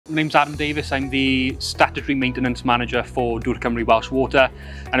My name's Adam Davies. I'm the Statutory Maintenance Manager for Dŵr Cymru Welsh Water,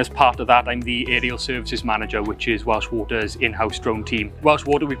 and as part of that I'm the Aerial Services Manager, which is Welsh Water's in-house drone team. Welsh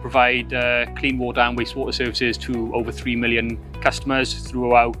Water, we provide clean water and wastewater services to over 3 million customers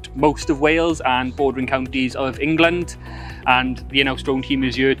throughout most of Wales and bordering counties of England, and the in-house drone team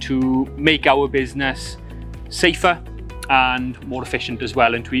is here to make our business safer and more efficient as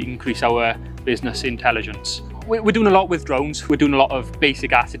well, and to increase our business intelligence. We're doing a lot with drones. We're doing a lot of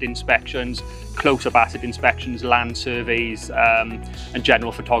basic asset inspections, close-up asset inspections, land surveys, and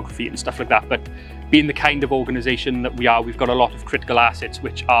general photography and stuff like that. But being the kind of organisation that we are, we've got a lot of critical assets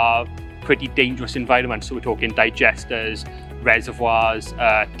which are pretty dangerous environments. So we're talking digesters, reservoirs,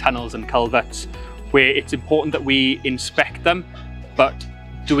 tunnels and culverts, where it's important that we inspect them, but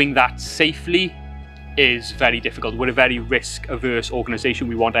doing that safely is very difficult. We're a very risk-averse organisation.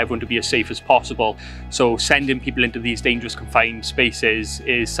 We want everyone to be as safe as possible. So sending people into these dangerous confined spaces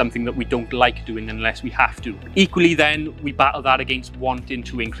is something that we don't like doing unless we have to. Equally then, we battle that against wanting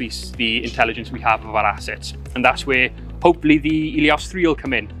to increase the intelligence we have of our assets. And that's where hopefully the ELIOS 3 will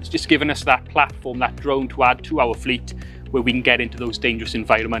come in. It's just given us that platform, that drone to add to our fleet, where we can get into those dangerous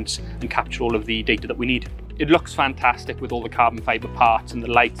environments and capture all of the data that we need. It looks fantastic with all the carbon fibre parts and the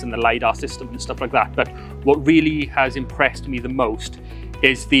lights and the LiDAR system and stuff like that, but what really has impressed me the most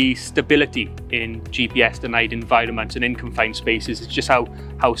is the stability in GPS-denied environments and in confined spaces. It's just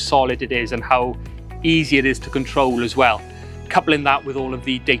how solid it is and how easy it is to control as well. Coupling that with all of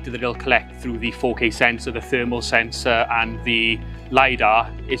the data that it'll collect through the 4K sensor, the thermal sensor and the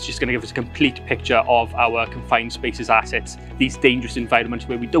LiDAR, it's just going to give us a complete picture of our confined spaces assets, these dangerous environments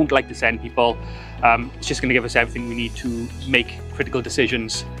where we don't like to send people. It's just going to give us everything we need to make critical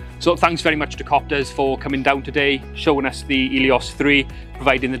decisions. So thanks very much to Copters for coming down today, showing us the ELIOS 3,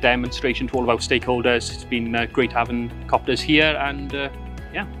 providing the demonstration to all of our stakeholders. It's been great having Copters here, and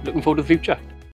yeah, looking forward to the future.